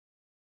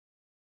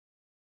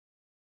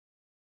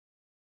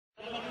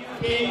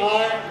Okay,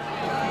 are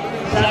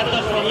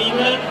Santos from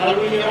England. Are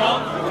we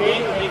around?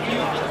 Okay, thank you.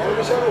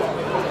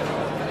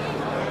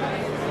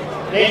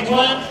 Next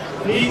one,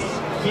 please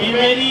be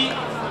ready.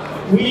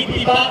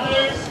 Witty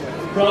Butters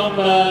from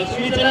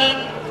Switzerland.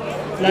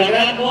 La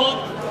Grande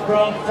Monde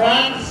from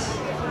France.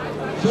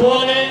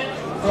 Squadre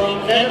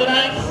from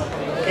Netherlands.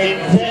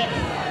 And Zep.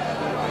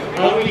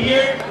 Are we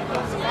here?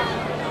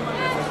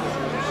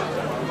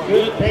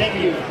 Good,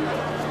 thank you.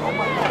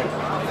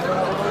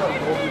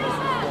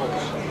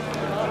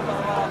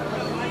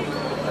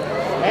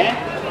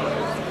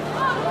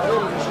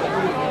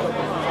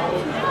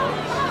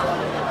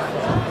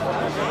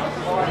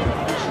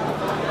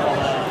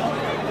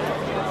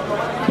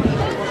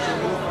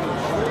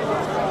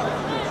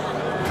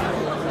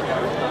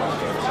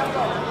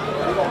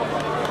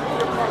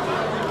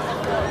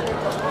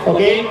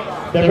 Okay,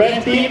 the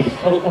red team,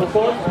 of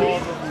course,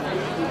 please.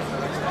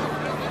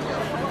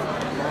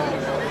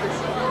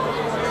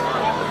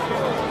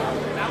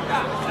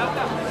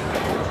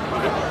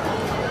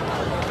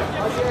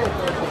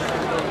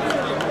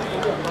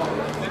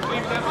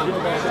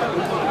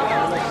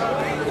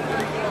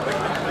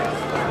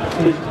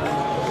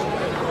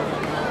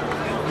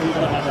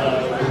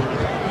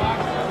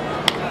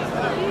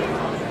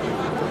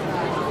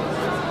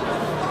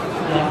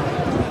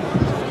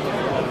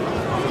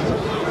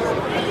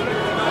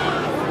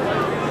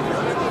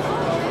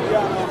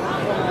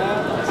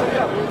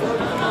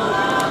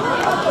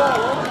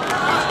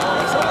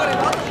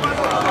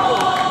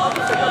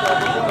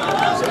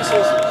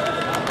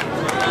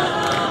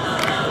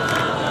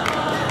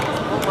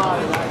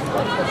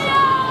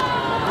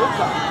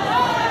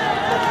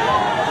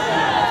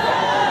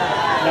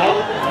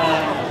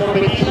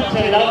 Competition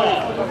set out.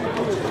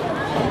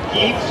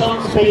 Keep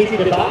some space in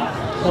the back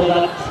so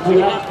that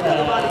we have the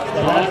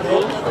last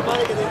row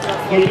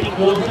getting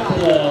closer to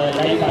the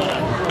line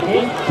balance.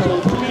 Okay? So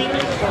 2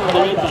 meters from the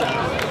line balance.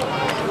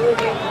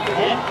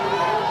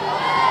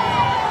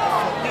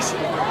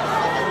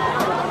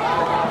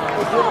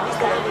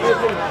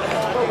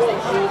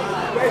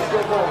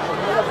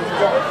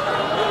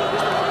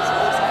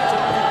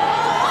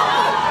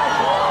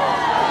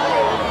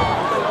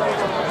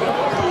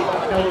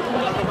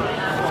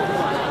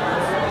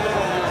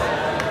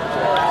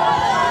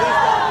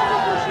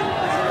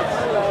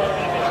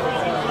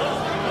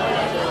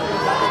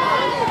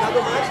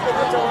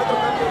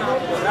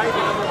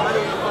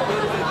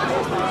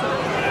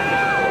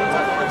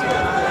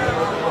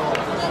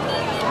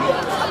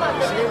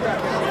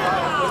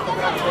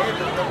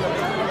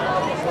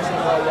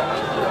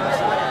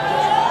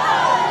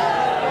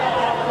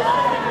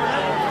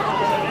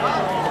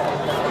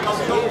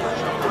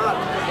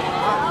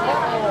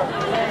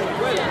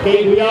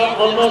 Okay, we are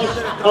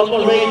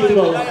almost ready to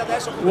go.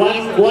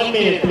 One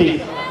minute,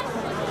 please.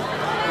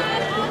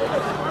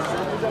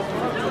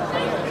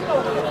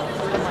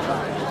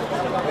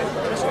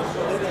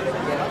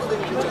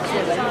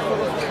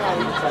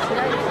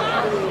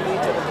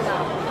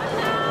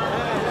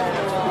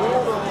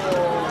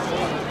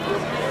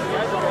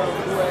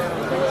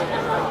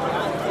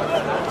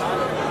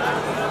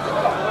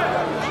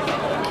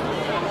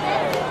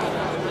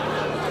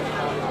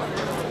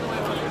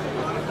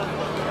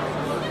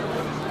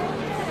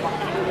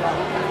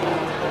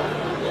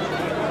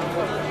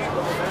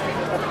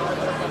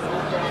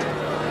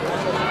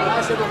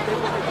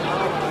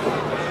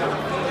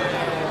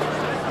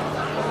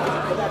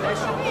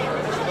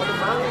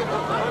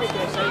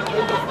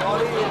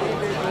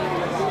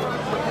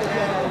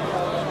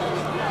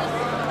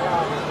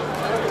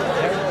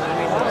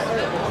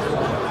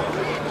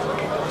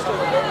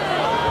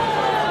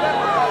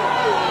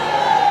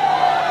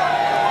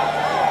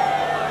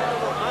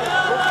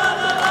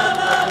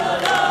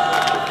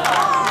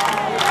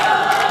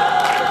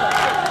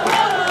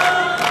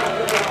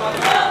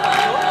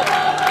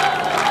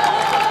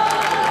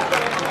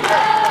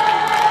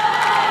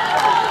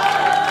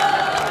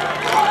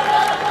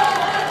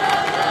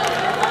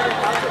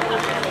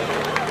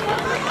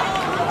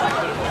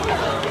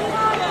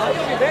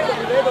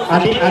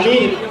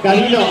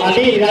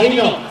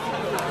 Gavino.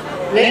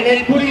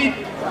 Let's put it,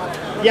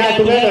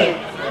 together.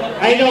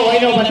 I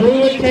know, but we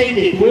will change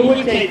it.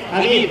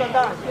 Amir,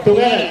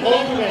 together,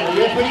 all together.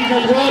 Referees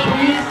as well,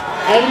 please.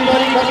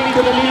 Everybody coming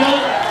into the middle.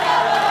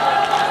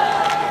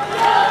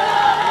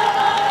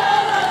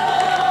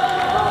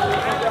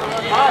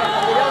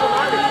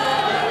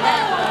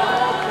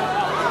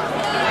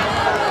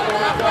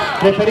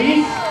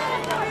 Referees,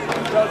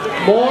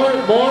 more,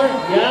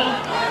 yeah.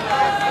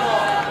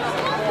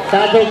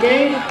 That's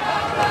okay.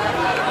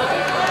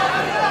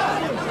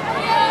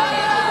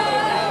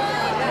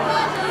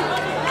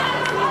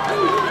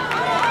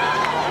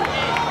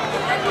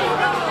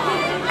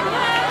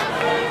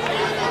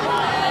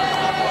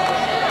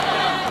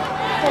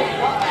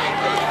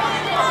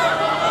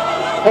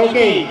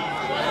 Okay.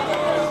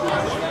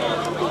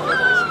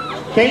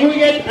 Can we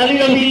get a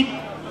little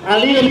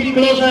bit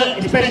closer,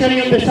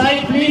 especially on the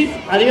side, please?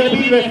 A little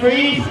bit,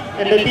 referees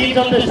and the teams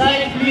on the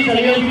side, please. A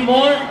little bit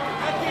more.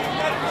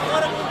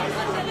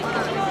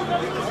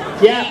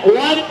 Yeah,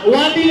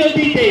 one little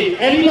detail.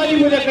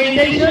 Everybody with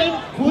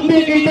accreditation, put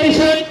the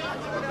accreditation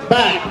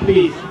back,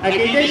 please.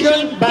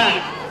 Accreditation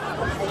back.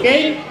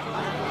 Okay?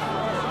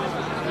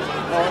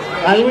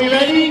 Are we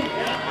ready?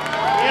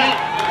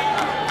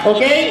 Yeah.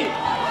 Okay?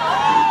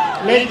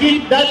 Let's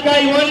give that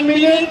guy 1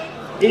 minute.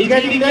 He's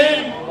getting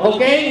there.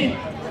 Okay?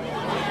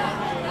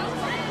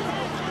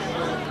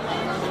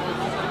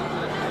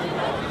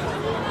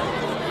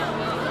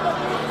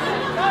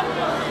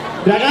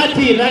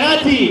 Ragazzi,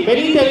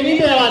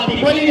 venite davanti,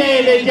 quelli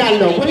del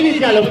giallo, venite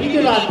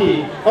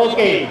davanti.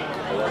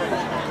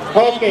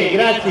 Ok,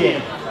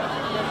 grazie.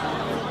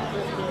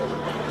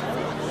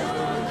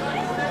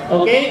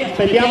 Ok,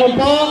 aspettiamo un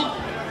po'.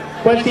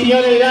 Quel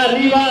signore là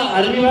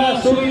arriva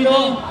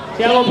subito.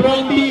 Siamo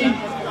pronti?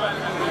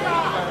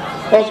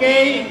 Ok,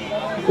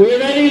 we're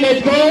ready,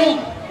 let's go.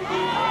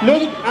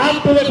 Look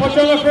up to the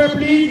photographer,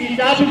 please. He's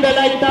up in the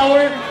light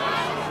tower.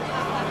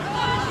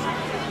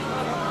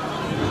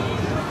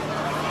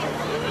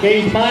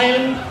 Okay,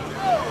 smile.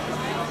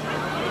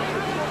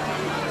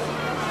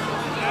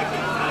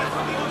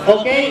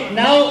 Okay,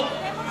 now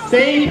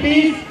say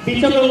please,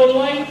 Bishop of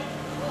Worldwide.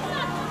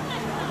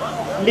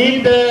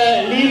 Leave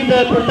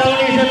the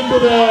protagonism to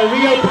the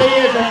real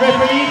players and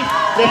referees.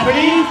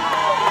 Referees,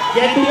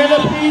 get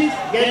together please,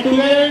 get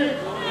together.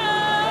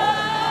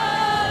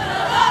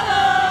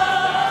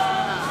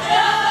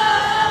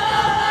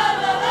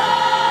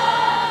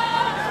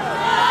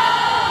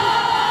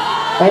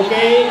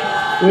 Okay,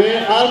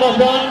 we're almost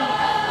done.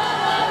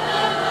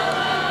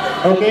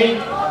 Okay,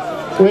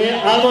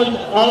 we're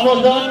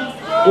almost done.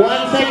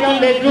 1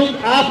 second, let's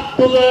look up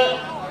to the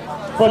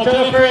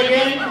photographer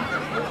again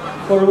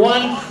for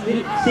 1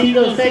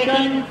 single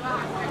second.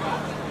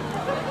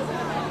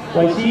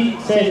 When she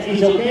says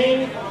it's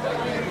okay.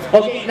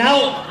 Okay,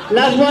 now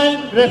last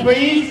one,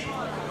 referees.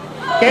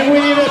 Can we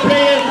leave the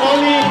players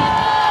only?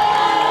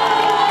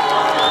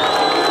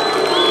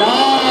 No,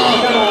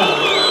 come on.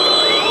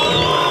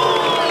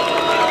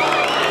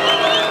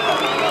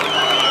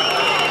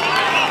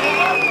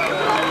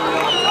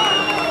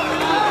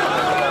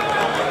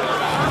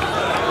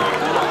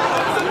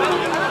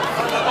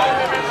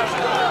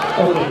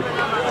 Okay.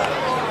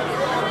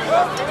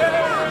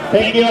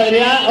 Thank you,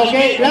 Adrian.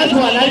 Okay, last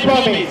one, I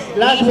promise.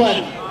 Last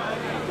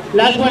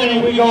one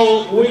and we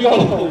go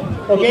home.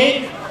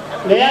 Okay?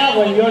 Leah,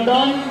 when you're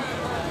done.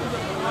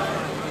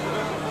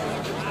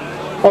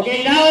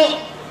 Okay, now,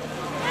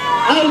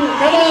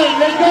 come on,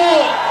 let's go!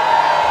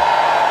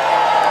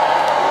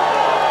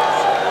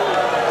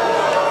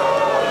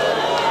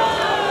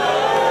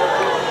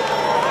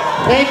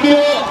 Thank you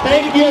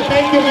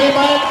very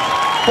much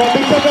for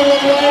Bishop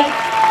Worldwide.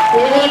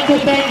 We want to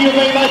thank you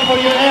very much for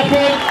your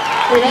effort.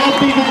 We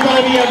hope this is going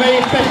to be a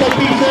very special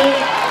picture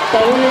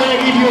that we want to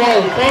give you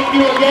all. Thank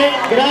you again.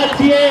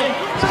 Grazie.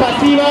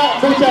 Spasiba.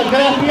 Muchas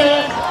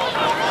gracias.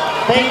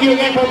 Thank you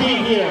again for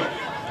being here.